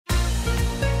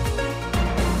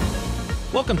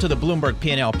Welcome to the Bloomberg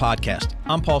P&L podcast.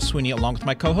 I'm Paul Sweeney along with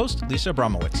my co-host, Lisa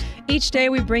Abramowicz. Each day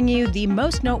we bring you the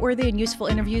most noteworthy and useful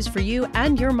interviews for you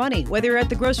and your money, whether you're at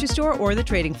the grocery store or the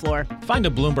trading floor. Find a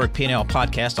Bloomberg P&L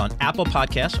podcast on Apple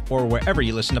Podcasts or wherever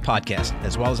you listen to podcasts,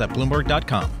 as well as at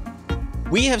Bloomberg.com.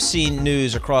 We have seen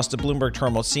news across the Bloomberg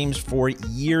terminal, it seems, for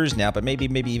years now, but maybe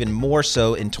even more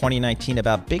so in 2019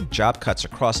 about big job cuts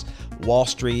across Wall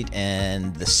Street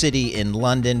and the city in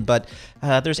London. But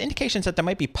there's indications that there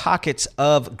might be pockets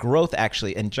of growth,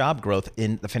 actually, and job growth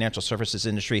in the financial services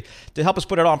industry. To help us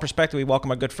put it all in perspective, we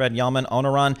welcome our good friend Yalman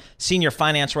Onaran, senior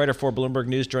finance writer for Bloomberg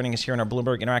News, joining us here in our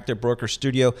Bloomberg Interactive Broker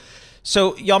studio.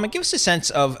 So, Yalman, give us a sense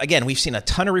of, again, we've seen a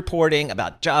ton of reporting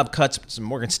about job cuts, some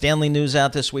Morgan Stanley news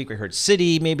out this week. We heard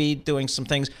Citi maybe doing some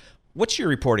things. What's your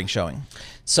reporting showing?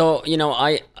 So,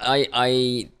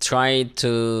 I try to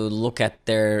look at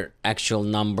their actual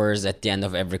numbers at the end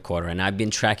of every quarter, and I've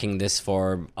been tracking this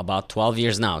for about 12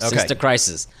 years now, since the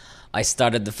crisis. I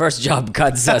started the first job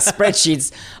cuts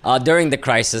spreadsheets during the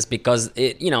crisis because,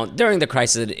 during the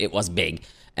crisis, it was big.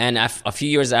 And a few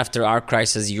years after our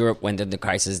crisis, Europe went into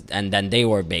crisis, and then they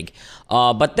were big.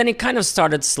 But then it kind of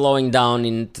started slowing down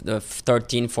in the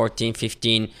 13, 14,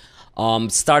 15,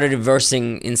 started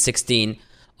reversing in 16.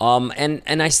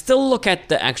 And I still look at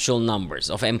the actual numbers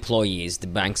of employees the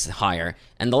banks hire.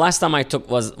 And the last time I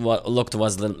looked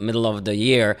was the middle of the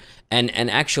year.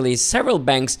 And actually, several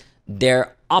banks,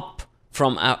 they're up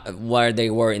from where they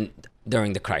were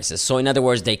during the crisis. So in other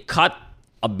words, they cut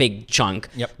a big chunk.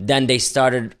 Yep. Then they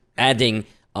started adding.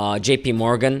 JP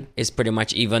Morgan is pretty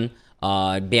much even.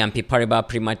 BNP Paribas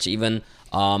pretty much even.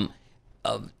 And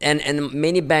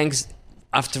many banks,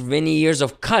 after many years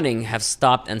of cutting, have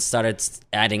stopped and started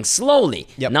adding slowly.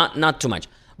 Yep. Not too much.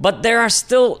 But there are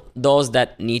still those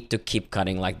that need to keep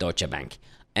cutting, like Deutsche Bank.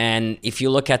 And if you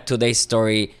look at today's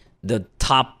story, the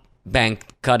top bank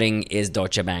cutting is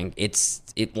Deutsche Bank.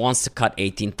 It wants to cut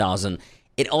 18,000.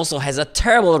 It also has a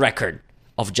terrible record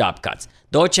of job cuts.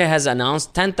 Deutsche has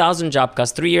announced 10,000 job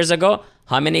cuts 3 years ago.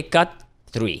 How many cut?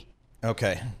 3.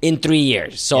 Okay. In 3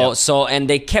 years. And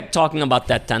they kept talking about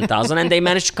that 10,000 and they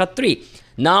managed to cut 3.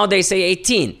 Now they say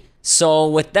 18. So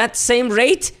with that same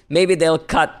rate, maybe they'll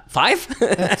cut 5.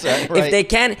 That's right. If they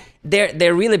can,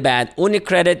 they're really bad.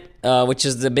 UniCredit, which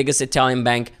is the biggest Italian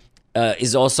bank,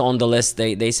 is also on the list.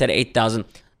 They said 8,000.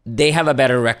 They have a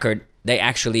better record. They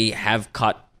actually have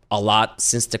cut a lot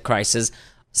since the crisis.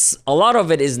 A lot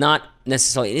of it is not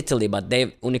necessarily in Italy, but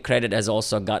UniCredit has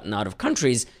also gotten out of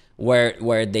countries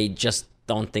where they just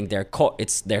don't think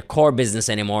it's their core business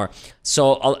anymore.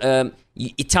 So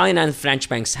Italian and French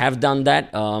banks have done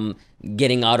that,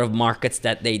 getting out of markets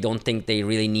that they don't think they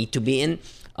really need to be in,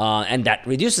 and that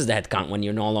reduces the headcount when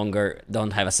you no longer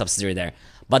don't have a subsidiary there.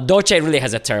 But Deutsche really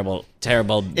has a terrible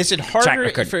Is it track harder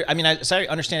record. as I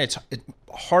understand it's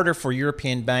harder for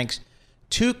European banks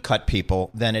to cut people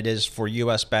than it is for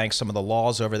U.S. banks? Some of the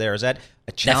laws over there, is that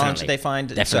a challenge that they find?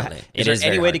 Definitely. So is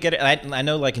there any way to get it? I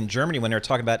know, like in Germany, when they were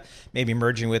talking about maybe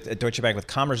merging with Deutsche Bank with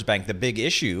Commerzbank, the big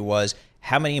issue was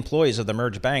how many employees of the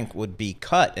merged bank would be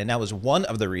cut, and that was one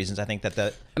of the reasons I think that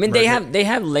they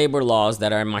have labor laws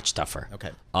that are much tougher.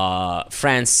 Okay.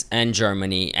 France and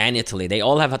Germany and Italy, they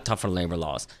all have tougher labor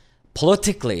laws.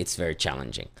 Politically, it's very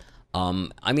challenging.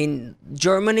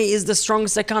 Germany is the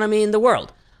strongest economy in the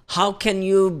world. How can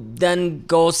you then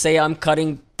go say I'm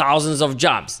cutting thousands of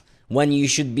jobs when you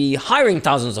should be hiring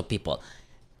thousands of people?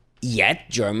 Yet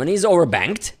Germany is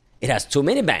overbanked. It has too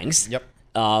many banks. Yep.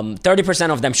 30%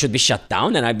 of them should be shut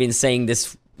down, and I've been saying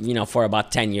this, for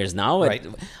about 10 years now. Right.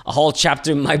 A whole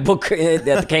chapter in my book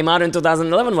that came out in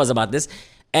 2011 was about this.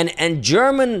 And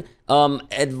German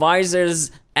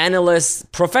advisors, analysts,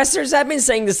 professors have been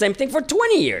saying the same thing for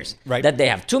 20 years. Right. That they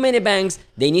have too many banks,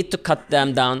 they need to cut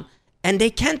them down. And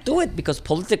they can't do it because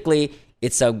politically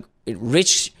it's a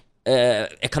rich,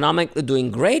 economically doing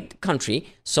great country,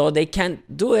 so they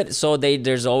can't do it. So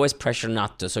there's always pressure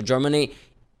not to. So Germany,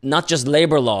 not just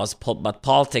labor laws, but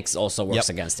politics also works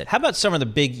against it. How about some of the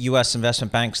big U.S.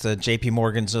 investment banks, the JP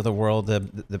Morgans of the world,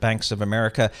 the banks of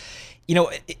America?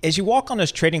 As you walk on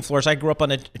those trading floors, I grew up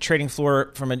on a trading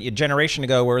floor from a generation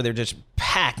ago where they're just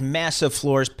packed, massive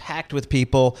floors, packed with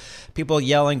people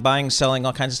yelling, buying, selling,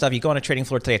 all kinds of stuff. You go on a trading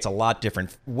floor today, it's a lot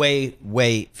different. Way,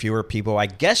 way fewer people, I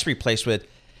guess, replaced with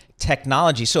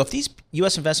technology. So if these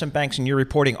U.S. investment banks in your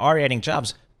reporting are adding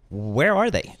jobs, where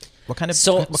are they? What kind of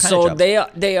jobs?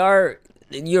 They are.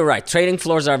 You're right. Trading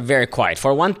floors are very quiet.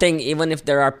 For one thing, even if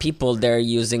there are people, they're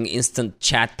using instant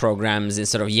chat programs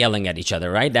instead of yelling at each other,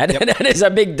 right? That is a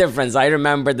big difference. I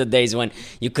remember the days when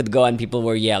you could go and people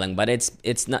were yelling, but it's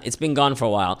been gone for a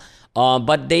while.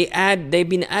 But they've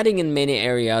been adding in many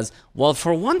areas. Well,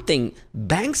 for one thing,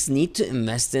 banks need to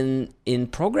invest in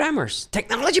programmers,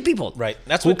 technology people, right?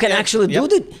 That's who can actually do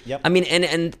it. Yep. I mean,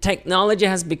 and technology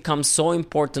has become so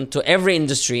important to every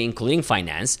industry, including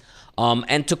finance.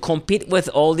 And to compete with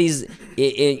all these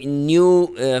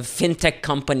new fintech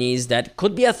companies that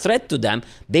could be a threat to them,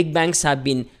 big banks have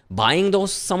been buying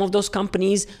some of those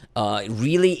companies,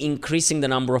 really increasing the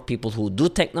number of people who do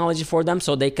technology for them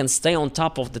so they can stay on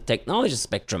top of the technology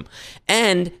spectrum.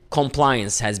 And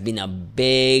compliance has been a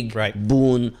big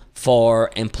boon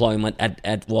for employment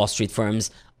at Wall Street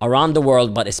firms around the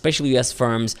world, but especially US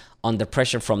firms under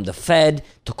pressure from the Fed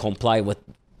to comply with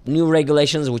new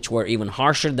regulations, which were even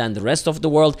harsher than the rest of the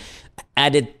world,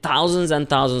 added thousands and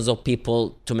thousands of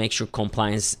people to make sure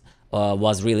compliance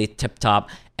was really tip top.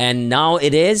 And now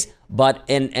it is, but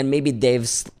and maybe they've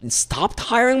stopped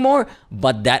hiring more,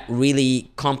 but that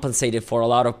really compensated for a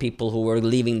lot of people who were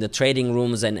leaving the trading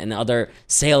rooms and other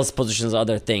sales positions,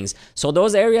 other things. So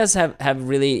those areas have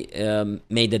really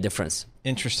made the difference.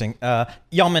 Interesting.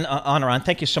 Yalman Onaran,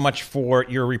 thank you so much for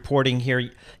your reporting here.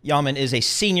 Yalman is a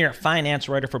senior finance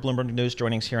writer for Bloomberg News,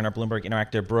 joining us here in our Bloomberg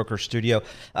Interactive Broker studio.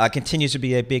 Continues to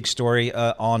be a big story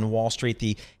on Wall Street,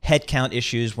 the headcount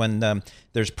issues when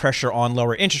there's pressure on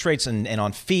lower interest rates and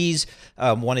on fees.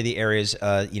 One of the areas,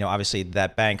 obviously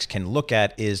that banks can look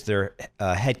at is their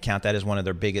headcount. That is one of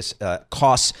their biggest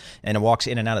costs, and it walks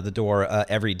in and out of the door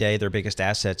every day, their biggest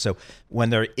asset. So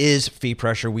when there is fee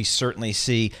pressure, we certainly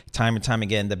see time and time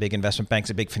again the big investment banks,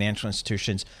 the big financial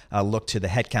institutions look to the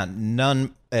headcount.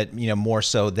 None, more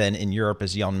so than in Europe,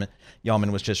 as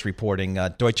Yalman was just reporting.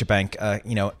 Deutsche Bank,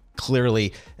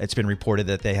 clearly it's been reported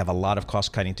that they have a lot of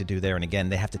cost cutting to do there. And again,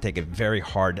 they have to take a very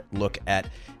hard look at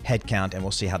headcount, and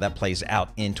we'll see how that plays out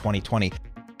in 2020.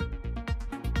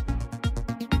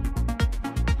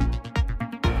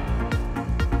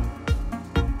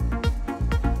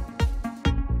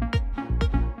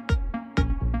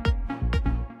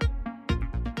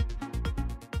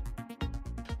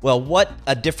 Well, what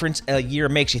a difference a year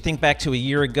makes. You think back to a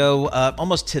year ago,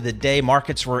 almost to the day,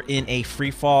 markets were in a free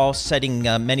fall, setting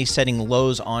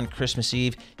lows on Christmas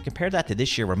Eve. Compare that to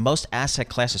this year, where most asset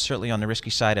classes, certainly on the risky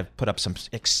side, have put up some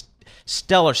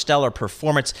stellar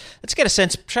performance. Let's get a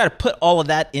sense, try to put all of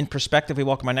that in perspective. We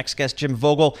welcome our next guest, Jim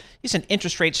Vogel. He's an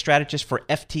interest rate strategist for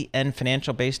FTN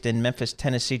Financial based in Memphis,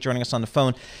 Tennessee, joining us on the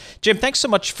phone. Jim, thanks so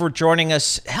much for joining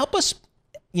us. Help us,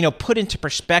 put into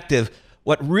perspective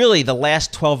what really the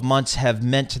last 12 months have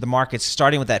meant to the markets,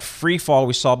 starting with that free fall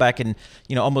we saw back in,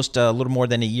 almost a little more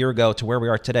than a year ago to where we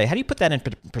are today. How do you put that in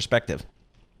perspective?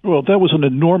 Well, that was an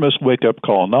enormous wake-up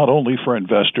call, not only for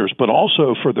investors, but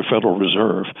also for the Federal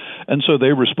Reserve. And so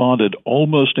they responded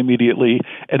almost immediately,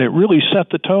 and it really set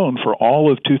the tone for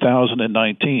all of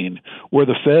 2019, where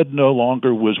the Fed no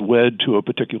longer was wed to a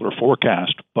particular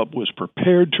forecast, but was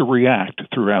prepared to react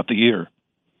throughout the year.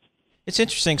 It's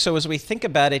interesting. So as we think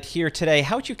about it here today,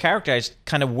 how would you characterize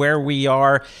kind of where we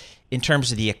are in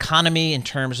terms of the economy, in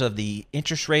terms of the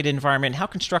interest rate environment? How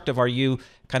constructive are you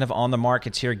kind of on the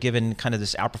markets here, given kind of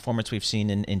this outperformance we've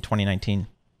seen in 2019?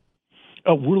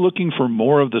 We're looking for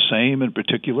more of the same. In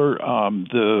particular,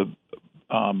 the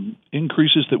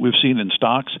increases that we've seen in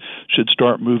stocks should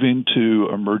start moving to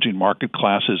emerging market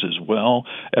classes as well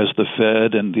as the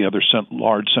Fed and the other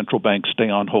large central banks stay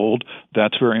on hold.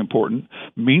 That's very important.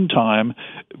 Meantime,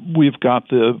 we've got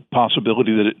the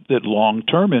possibility that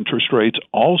long-term interest rates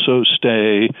also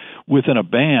stay within a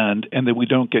band and that we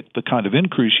don't get the kind of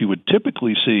increase you would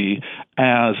typically see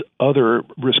as other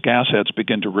risk assets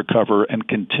begin to recover and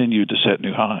continue to set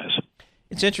new highs.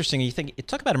 It's interesting. You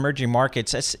talk about emerging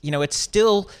markets. It's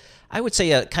still, I would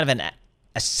say, a kind of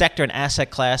a sector, an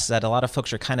asset class that a lot of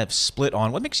folks are kind of split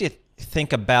on. What makes you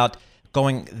think about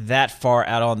going that far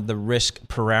out on the risk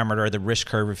parameter, the risk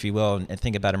curve, if you will, and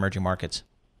think about emerging markets?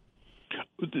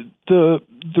 The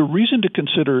reason to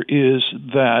consider is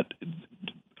that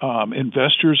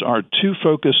investors are too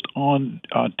focused on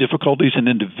difficulties in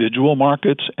individual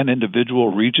markets and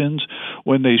individual regions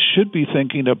when they should be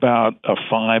thinking about a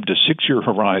 5 to 6 year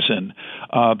horizon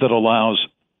that allows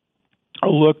a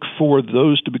look for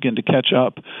those to begin to catch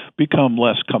up, become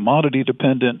less commodity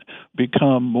dependent,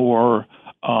 become more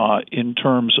in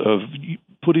terms of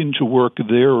putting to work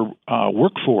their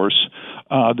workforce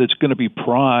that's going to be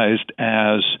prized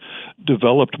as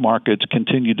developed markets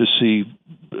continue to see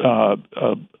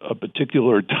a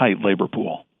particular tight labor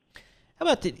pool. How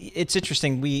about it's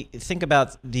interesting. We think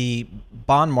about the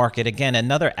bond market, again,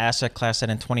 another asset class that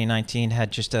in 2019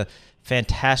 had just a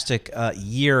fantastic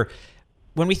year.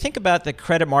 When we think about the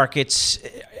credit markets,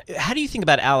 how do you think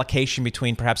about allocation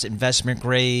between perhaps investment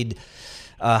grade,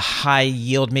 high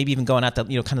yield, maybe even going out the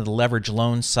kind of the leverage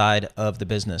loan side of the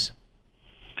business?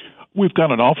 We've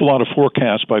got an awful lot of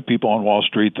forecasts by people on Wall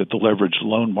Street that the leveraged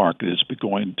loan market is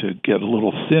going to get a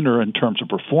little thinner in terms of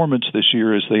performance this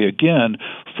year as they, again,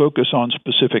 focus on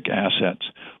specific assets.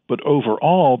 But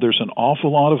overall, there's an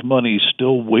awful lot of money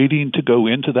still waiting to go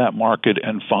into that market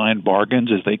and find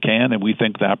bargains as they can, and we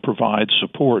think that provides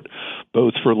support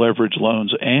both for leveraged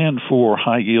loans and for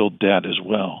high-yield debt as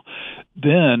well.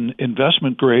 Then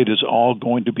investment grade is all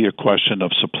going to be a question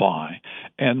of supply.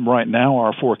 And right now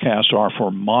our forecasts are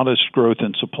for modest growth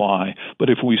in supply. But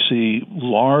if we see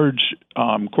large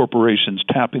corporations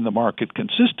tapping the market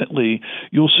consistently,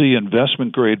 you'll see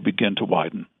investment grade begin to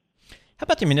widen. How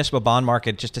about the municipal bond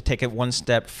market, just to take it one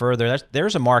step further?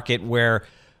 There's a market where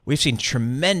we've seen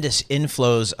tremendous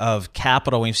inflows of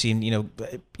capital. We've seen,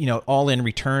 all-in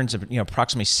returns of,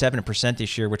 approximately 7%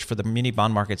 this year, which for the muni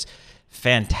bond market's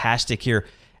fantastic here.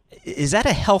 Is that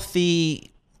a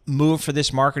healthy move for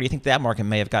this market? Or do you think that market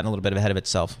may have gotten a little bit ahead of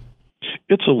itself?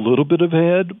 It's a little bit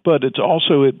ahead, but it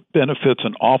benefits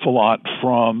an awful lot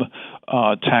from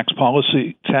tax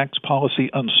policy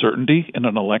uncertainty in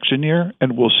an election year,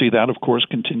 and we'll see that, of course,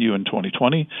 continue in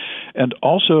 2020. And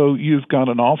also, you've got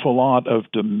an awful lot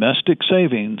of domestic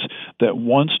savings that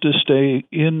wants to stay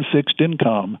in fixed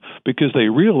income because they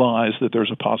realize that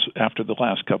after the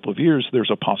last couple of years,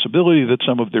 there's a possibility that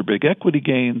some of their big equity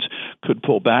gains could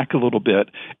pull back a little bit,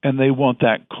 and they want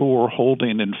that core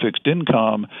holding in fixed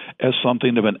income as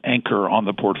something of an anchor on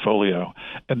the portfolio.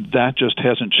 And that just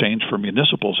hasn't changed for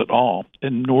municipals at all,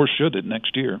 and nor should it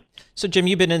next year. So, Jim,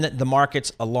 you've been in the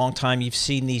markets a long time. You've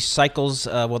seen these cycles,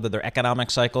 whether they're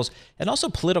economic cycles and also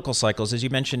political cycles. As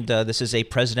you mentioned, this is a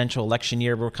presidential election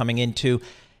year we're coming into.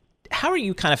 How are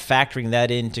you kind of factoring that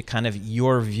into kind of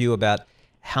your view about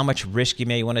how much risk you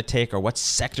may want to take or what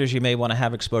sectors you may want to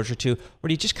have exposure to? Or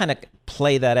do you just kind of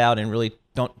play that out and really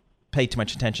don't pay too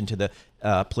much attention to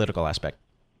the political aspect?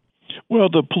 Well,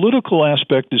 the political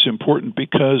aspect is important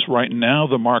because right now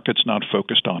the market's not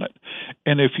focused on it.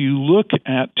 And if you look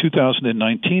at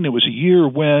 2019, it was a year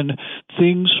when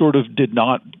things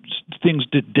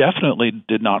definitely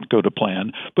did not go to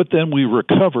plan, but then we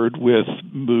recovered with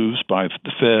moves by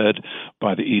the Fed,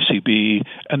 by the ECB,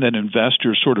 and then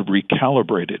investors sort of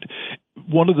recalibrated.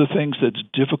 One of the things that's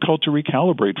difficult to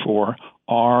recalibrate for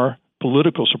are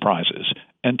political surprises.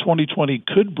 And 2020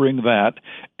 could bring that.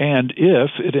 And if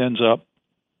it ends up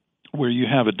where you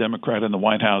have a Democrat in the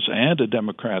White House and a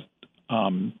Democrat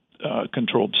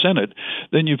controlled Senate,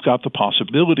 then you've got the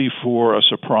possibility for a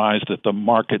surprise that the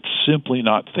market's simply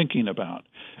not thinking about.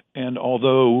 And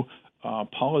although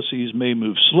policies may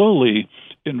move slowly,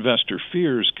 investor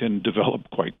fears can develop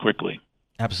quite quickly.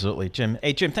 Absolutely, Jim.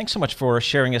 Hey, Jim, thanks so much for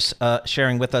sharing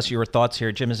with us your thoughts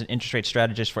here. Jim is an interest rate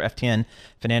strategist for FTN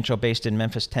Financial based in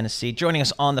Memphis, Tennessee, joining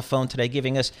us on the phone today,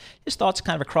 giving us his thoughts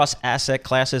kind of across asset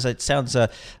classes. It sounds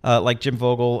like Jim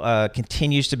Vogel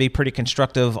continues to be pretty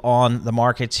constructive on the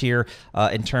markets here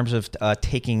in terms of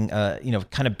taking,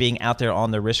 kind of being out there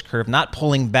on the risk curve, not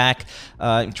pulling back,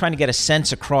 trying to get a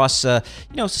sense across,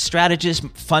 strategists,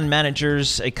 fund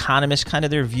managers, economists, kind of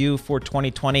their view for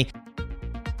 2020.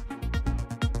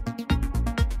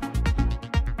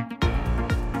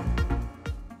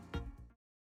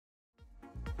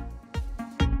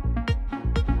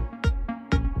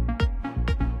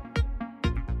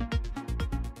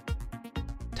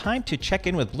 Time to check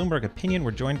in with Bloomberg Opinion. We're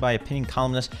joined by opinion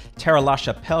columnist Tara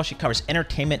Lachapelle. She covers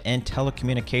entertainment and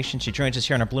telecommunications. She joins us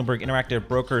here in our Bloomberg Interactive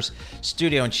Brokers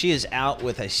studio, and she is out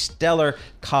with a stellar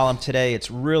column today. It's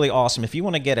really awesome. If you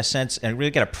want to get a sense and really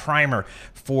get a primer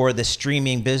for the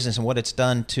streaming business and what it's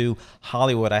done to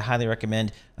Hollywood, I highly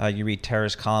recommend you read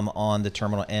Tara's column on the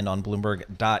terminal and on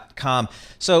Bloomberg.com.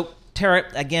 So, Tara,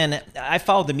 again, I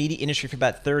followed the media industry for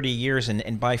about 30 years,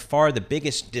 and by far the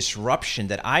biggest disruption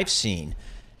that I've seen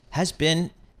has been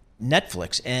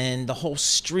Netflix and the whole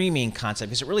streaming concept,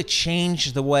 because it really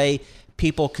changed the way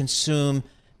people consume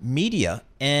media.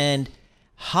 And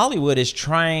Hollywood is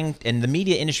trying, and the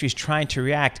media industry is trying to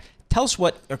react. Tell us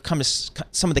what are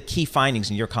some of the key findings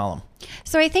in your column.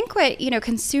 So I think what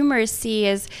consumers see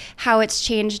is how it's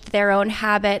changed their own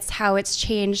habits, how it's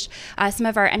changed some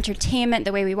of our entertainment,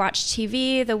 the way we watch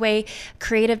TV, the way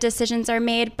creative decisions are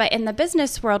made. But in the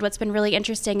business world, what's been really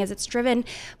interesting is it's driven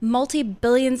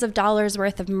multi-billions of dollars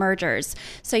worth of mergers.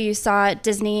 So you saw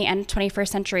Disney and 21st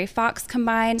Century Fox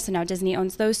combined. So now Disney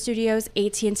owns those studios.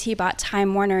 AT&T bought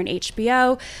Time Warner and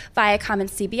HBO. Viacom and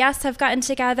CBS have gotten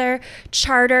together.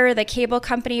 Charter, the cable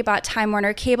company, bought Time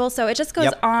Warner Cable. So it just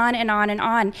goes on and on and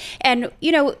on. And,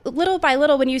 little by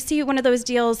little, when you see one of those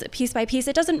deals piece by piece,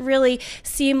 it doesn't really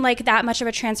seem like that much of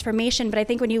a transformation. But I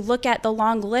think when you look at the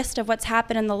long list of what's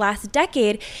happened in the last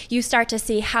decade, you start to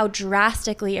see how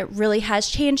drastically it really has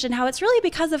changed and how it's really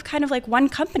because of kind of like one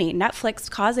company,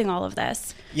 Netflix, causing all of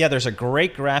this. Yeah, there's a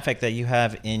great graphic that you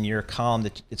have in your column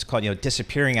that it's called,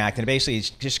 Disappearing Act. And it basically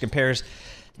just compares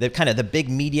the big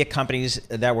media companies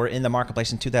that were in the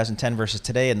marketplace in 2010 versus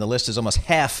today, and the list is almost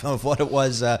half of what it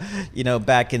was,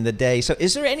 back in the day. So,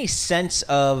 is there any sense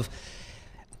of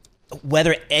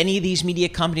whether any of these media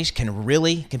companies can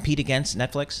really compete against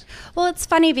Netflix? Well, it's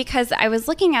funny because I was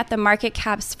looking at the market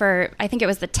caps for, I think it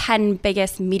was the 10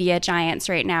 biggest media giants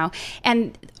right now,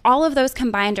 and all of those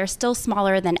combined are still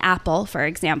smaller than Apple, for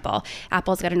example.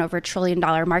 Apple's got an over $1 trillion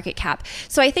market cap.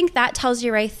 So I think that tells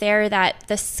you right there that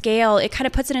the scale, it kind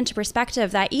of puts it into perspective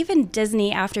that even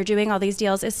Disney, after doing all these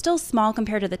deals, is still small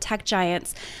compared to the tech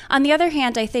giants. On the other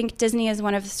hand, I think Disney is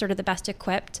one of sort of the best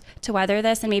equipped to weather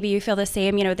this, and maybe you feel the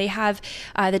same. They have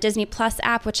the Disney Plus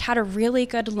app, which had a really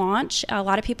good launch. A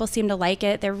lot of people seem to like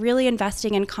it. They're really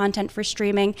investing in content for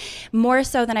streaming, more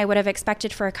so than I would have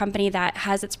expected for a company that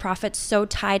has its profits so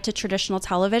tied to traditional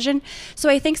television. So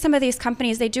I think some of these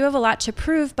companies, they do have a lot to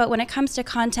prove, but when it comes to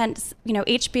content,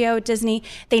 HBO, Disney,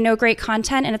 they know great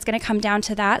content, and it's going to come down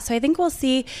to that. So I think we'll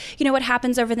see, what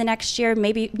happens over the next year.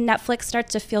 Maybe Netflix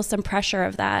starts to feel some pressure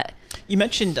of that. You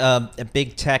mentioned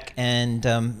big tech, and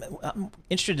I'm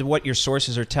interested in what your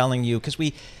sources are telling you, because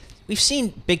we've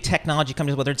seen big technology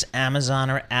companies, whether it's Amazon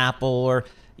or Apple or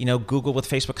Google with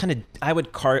Facebook, kind of, I would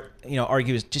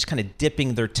argue, is just kind of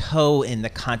dipping their toe in the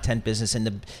content business and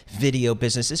the video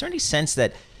business. Is there any sense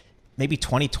that maybe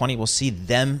 2020 we'll see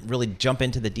them really jump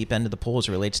into the deep end of the pool as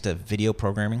it relates to video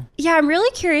programming? Yeah, I'm really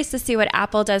curious to see what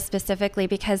Apple does specifically,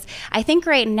 because I think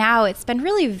right now it's been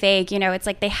really vague. It's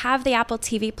like they have the Apple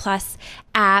TV Plus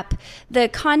app. The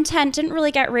content didn't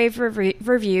really get rave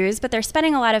reviews, but they're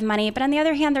spending a lot of money. But on the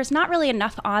other hand, there's not really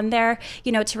enough on there,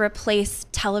 to replace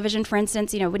television. For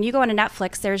instance, when you go onto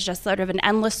Netflix, there's just sort of an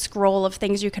endless scroll of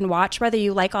things you can watch, whether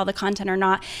you like all the content or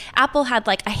not. Apple had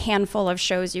like a handful of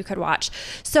shows you could watch.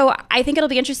 So I think it'll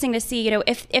be interesting to see,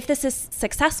 if this is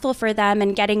successful for them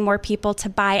and getting more people to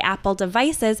buy Apple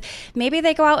devices, maybe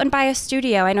they go out and buy a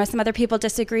studio. I know some other people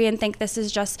disagree and think this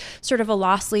is just sort of a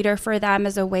loss leader for them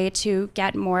as a way to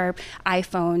get more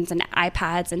iPhones and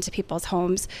iPads into people's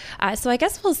homes. So I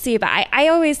guess we'll see. But I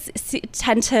always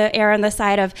tend to err on the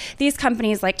side of these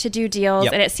companies like to do deals,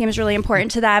 and it seems really important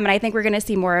to them. And I think we're going to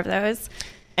see more of those.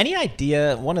 Any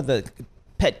idea, one of the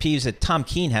pet peeves that Tom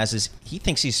Keene has is he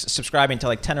thinks he's subscribing to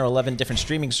like 10 or 11 different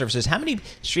streaming services. How many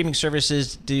streaming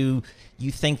services do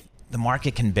you think the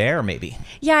market can bear, maybe?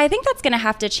 Yeah, I think that's going to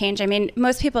have to change. I mean,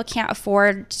 most people can't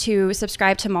afford to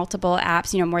subscribe to multiple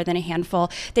apps, more than a handful.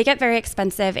 They get very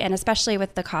expensive, and especially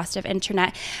with the cost of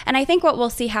internet. And I think what we'll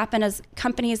see happen is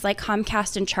companies like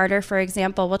Comcast and Charter, for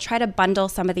example, will try to bundle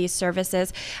some of these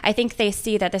services. I think they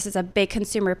see that this is a big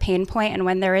consumer pain point, and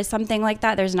when there is something like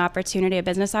that, there's an opportunity, a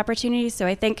business opportunity. So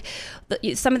I think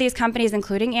some of these companies,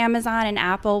 including Amazon and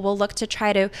Apple, will look to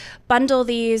try to bundle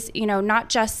these, not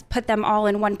just put them all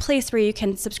in one place where you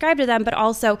can subscribe to them, but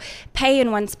also pay in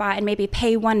one spot and maybe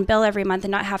pay one bill every month and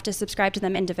not have to subscribe to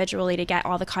them individually to get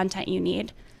all the content you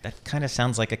need. That kind of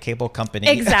sounds like a cable company.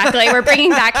 Exactly. We're bringing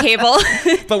back cable.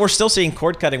 But we're still seeing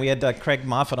cord cutting. We had Craig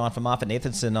Moffat on from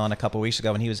MoffettNathanson on a couple of weeks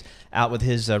ago, and he was out with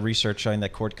his research showing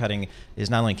that cord cutting is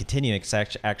not only continuing, it's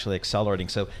actually accelerating.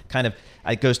 So kind of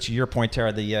it goes to your point,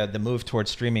 Tara, the move towards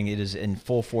streaming. It is in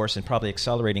full force and probably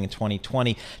accelerating in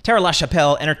 2020. Tara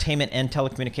Lachapelle, entertainment and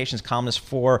telecommunications columnist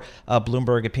for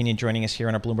Bloomberg Opinion, joining us here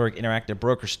in our Bloomberg Interactive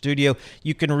Broker Studio.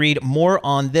 You can read more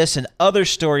on this and other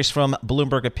stories from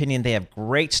Bloomberg Opinion. They have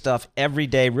great stuff every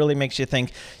day. Really makes you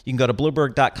think. You can go to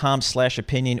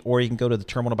Bloomberg.com/opinion, or you can go to the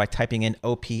terminal by typing in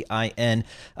OPIN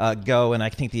go. And I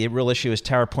think the real issue, as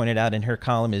Tara pointed out in her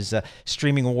column, is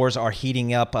streaming wars are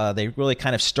heating up. They really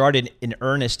kind of started in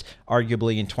earnest,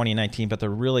 arguably, in 2019, but they're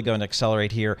really going to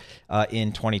accelerate here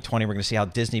in 2020. We're going to see how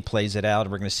Disney plays it out.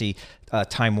 We're going to see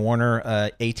Time Warner,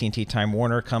 AT&T Time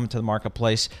Warner come to the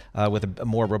marketplace with a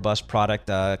more robust product,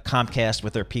 Comcast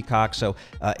with their Peacock. So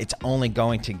it's only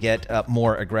going to get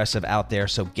more aggressive out there.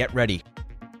 So get ready.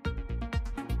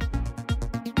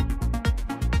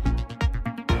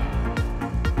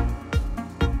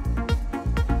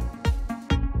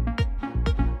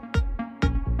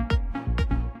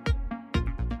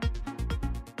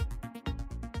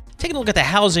 Taking a look at the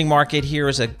housing market here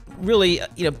is a really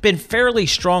been fairly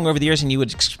strong over the years, and you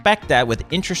would expect that with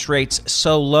interest rates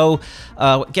so low.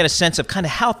 Get a sense of kind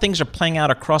of how things are playing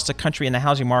out across the country in the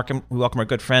housing market. We welcome our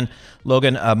good friend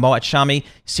Logan Mohtashami,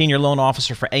 Senior Loan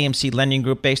Officer for AMC Lending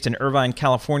Group based in Irvine,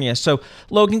 California. So,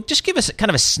 Logan, just give us kind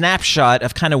of a snapshot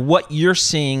of kind of what you're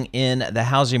seeing in the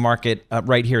housing market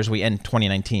right here as we end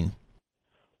 2019.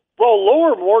 Well,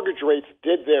 lower mortgage rates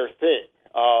did their thing.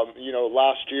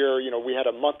 Last year, we had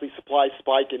a monthly supply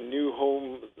spike in new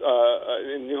home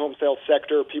sales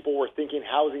sector. People were thinking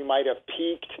housing might have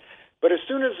peaked, but as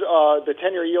soon as the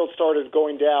 10-year yield started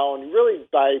going down, really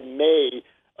by May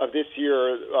of this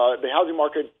year, the housing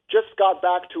market just got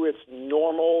back to its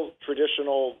normal,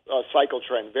 traditional cycle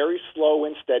trend, very slow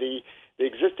and steady. The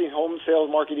existing home sales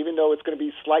market, even though it's going to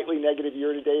be slightly negative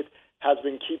year to date, has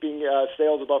been keeping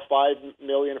sales above 5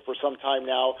 million for some time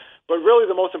now. But really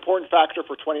the most important factor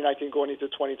for 2019 going into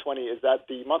 2020 is that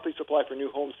the monthly supply for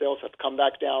new home sales have come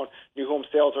back down. New home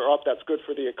sales are up. That's good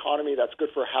for the economy. That's good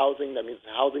for housing. That means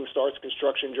housing starts,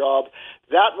 construction jobs.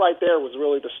 That right there was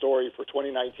really the story for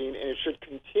 2019, and it should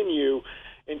continue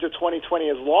into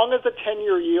 2020. As long as the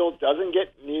 10-year yield doesn't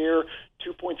get near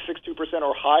 2.62%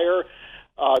 or higher,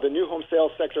 the new home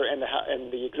sales sector and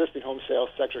the existing home sales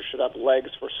sector should have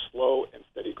legs for slow and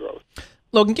steady growth.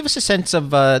 Logan, give us a sense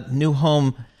of new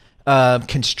home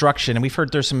construction. And we've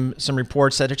heard there's some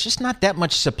reports that there's just not that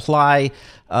much supply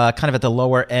kind of at the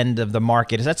lower end of the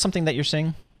market. Is that something that you're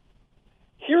seeing?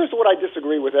 Here's what I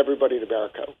disagree with everybody in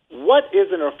America. What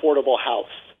is an affordable house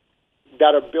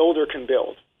that a builder can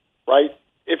build, right?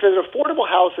 If an affordable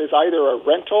house is either a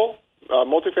rental,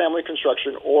 multifamily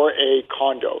construction, or a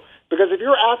condo. Because if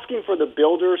you're asking for the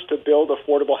builders to build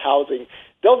affordable housing,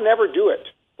 they'll never do it,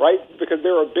 right? Because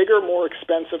they're a bigger, more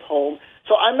expensive home.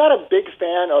 So I'm not a big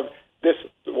fan of this,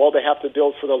 they have to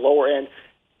build for the lower end.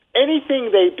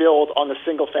 Anything they build on the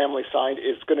single-family side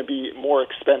is going to be more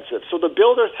expensive. So the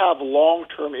builders have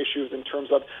long-term issues in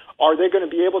terms of, are they going to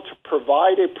be able to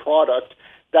provide a product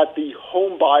that the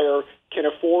home buyer can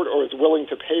afford or is willing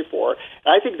to pay for?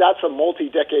 And I think that's a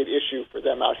multi-decade issue for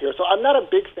them out here. So I'm not a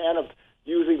big fan of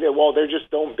using they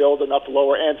just don't build enough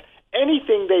lower ends.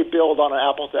 Anything they build on an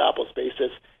apples-to-apples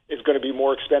basis is going to be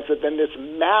more expensive than this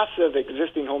massive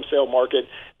existing home sale market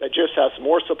that just has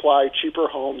more supply, cheaper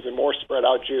homes, and more spread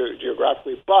out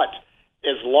geographically. But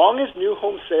as long as new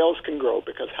home sales can grow,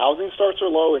 because housing starts are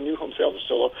low and new home sales are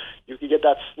so low, you can get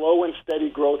that slow and steady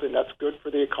growth, and that's good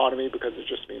for the economy because it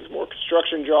just means more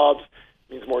construction jobs,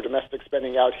 means more domestic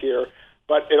spending out here.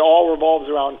 But it all revolves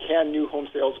around, can new home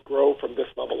sales grow from this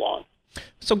level on?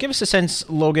 So give us a sense,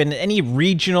 Logan, any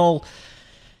regional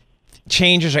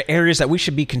changes or areas that we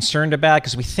should be concerned about?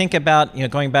 Because we think about,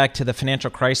 going back to the financial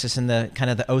crisis in the kind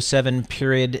of the 07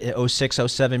 period, 06,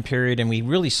 07 period, and we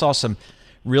really saw some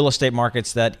real estate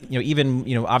markets that, even,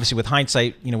 obviously with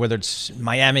hindsight, whether it's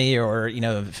Miami or,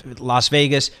 Las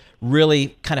Vegas,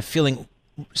 really kind of feeling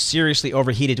seriously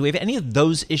overheated. Do we have any of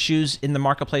those issues in the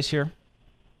marketplace here?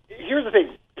 Here's the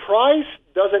thing. Price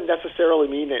doesn't necessarily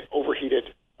mean it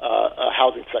overheated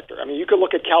housing sector. I mean, you could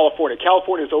look at California.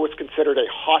 California is always considered a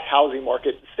hot housing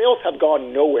market. Sales have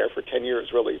gone nowhere for 10 years,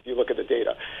 really, if you look at the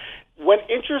data. When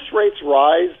interest rates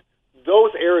rise, those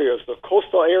areas, the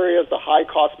coastal areas, the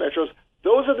high-cost metros,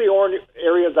 those are the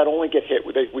areas that only get hit.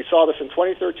 We saw this in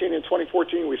 2013 and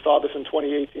 2014. We saw this in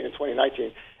 2018 and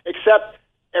 2019. Except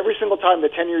every single time the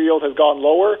 10-year yield has gone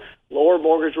lower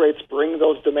mortgage rates bring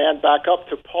those demand back up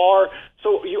to par.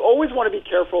 So you always want to be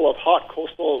careful of hot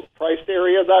coastal priced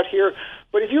areas out here.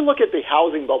 But if you look at the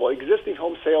housing bubble, existing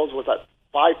home sales was at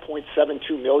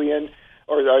 5.72 million,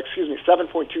 or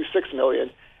 7.26 million.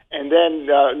 And then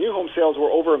new home sales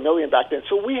were over 1 million back then.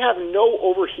 So we have no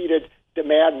overheated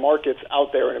demand markets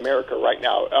out there in America right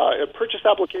now. Purchase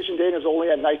application data is only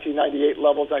at 1998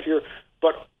 levels out here.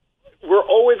 But we're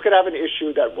always going to have an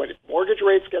issue that when mortgage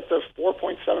rates get to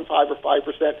 4.75 or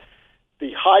 5%,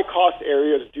 the high-cost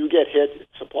areas do get hit,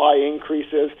 supply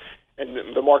increases, and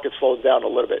the market slows down a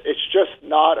little bit. It's just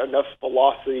not enough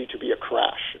velocity to be a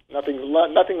crash. Nothing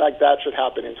like that should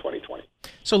happen in 2020.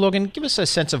 So, Logan, give us a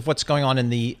sense of what's going on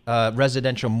in the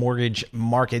residential mortgage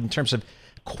market in terms of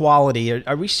quality.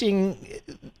 Are we seeing,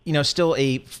 still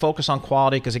a focus on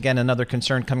quality? Because again, another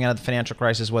concern coming out of the financial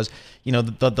crisis was,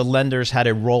 the lenders had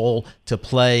a role to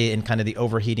play in kind of the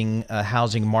overheating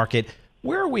housing market.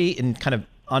 Where are we in kind of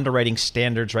underwriting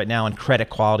standards right now and credit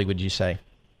quality, would you say?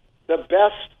 The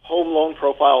best home loan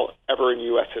profile ever in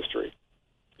U.S. history.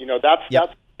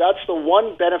 That's the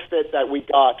one benefit that we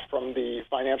got from the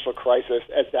financial crisis,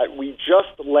 is that we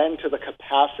just lend to the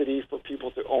capacity for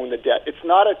people to own the debt. It's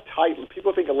not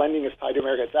people think lending is tied to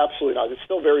America. It's absolutely not. It's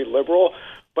still very liberal,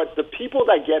 But the people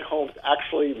that get homes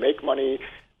actually make money.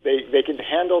 They can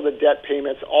handle the debt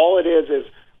payments. All it is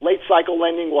late cycle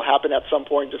lending will happen at some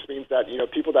point. Just means that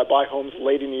people that buy homes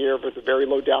late in the year with a very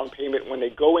low down payment, when they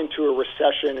go into a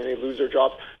recession and they lose their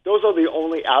jobs, those are the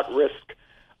only at-risk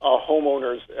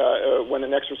homeowners when the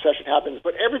next recession happens.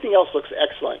 But everything else looks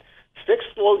excellent.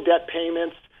 Fixed low debt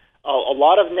payments, a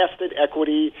lot of nested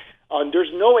equity.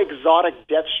 There's no exotic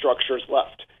debt structures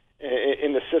left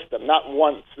in the system, not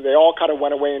once. They all kind of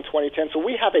went away in 2010. So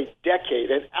we have an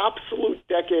absolute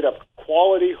decade of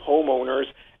quality homeowners.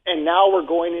 And now we're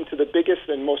going into the biggest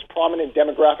and most prominent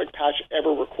demographic patch ever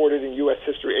recorded in U.S.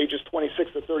 history. Ages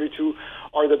 26 to 32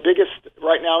 are the biggest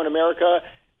right now in America.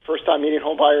 First-time median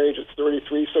home buyer age is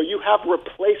 33. So you have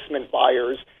replacement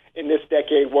buyers in this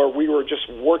decade where we were just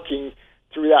working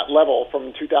through that level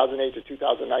from 2008 to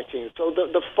 2019. So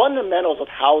the fundamentals of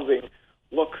housing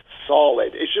look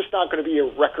solid. It's just not going to be a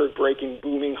record-breaking,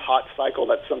 booming, hot cycle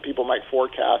that some people might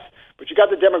forecast. But you got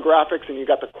the demographics and you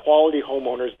got the quality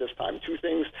homeowners this time, two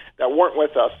things that weren't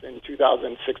with us in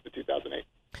 2006 to 2008.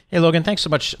 Hey, Logan, thanks so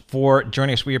much for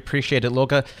joining us. We appreciate it.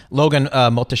 Logan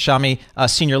Mohtashami,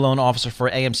 Senior Loan Officer for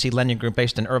AMC Lending Group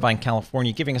based in Irvine,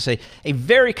 California, giving us a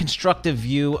very constructive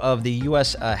view of the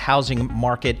U.S. Housing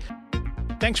market.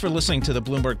 Thanks for listening to the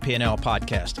Bloomberg P&L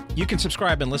podcast. You can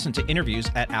subscribe and listen to interviews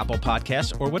at Apple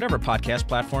Podcasts or whatever podcast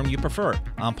platform you prefer.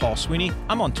 I'm Paul Sweeney.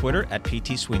 I'm on Twitter at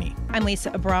PT Sweeney. I'm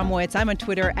Lisa Abramowicz. I'm on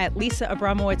Twitter at Lisa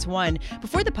Abramowicz1.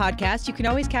 Before the podcast, you can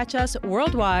always catch us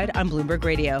worldwide on Bloomberg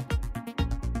Radio.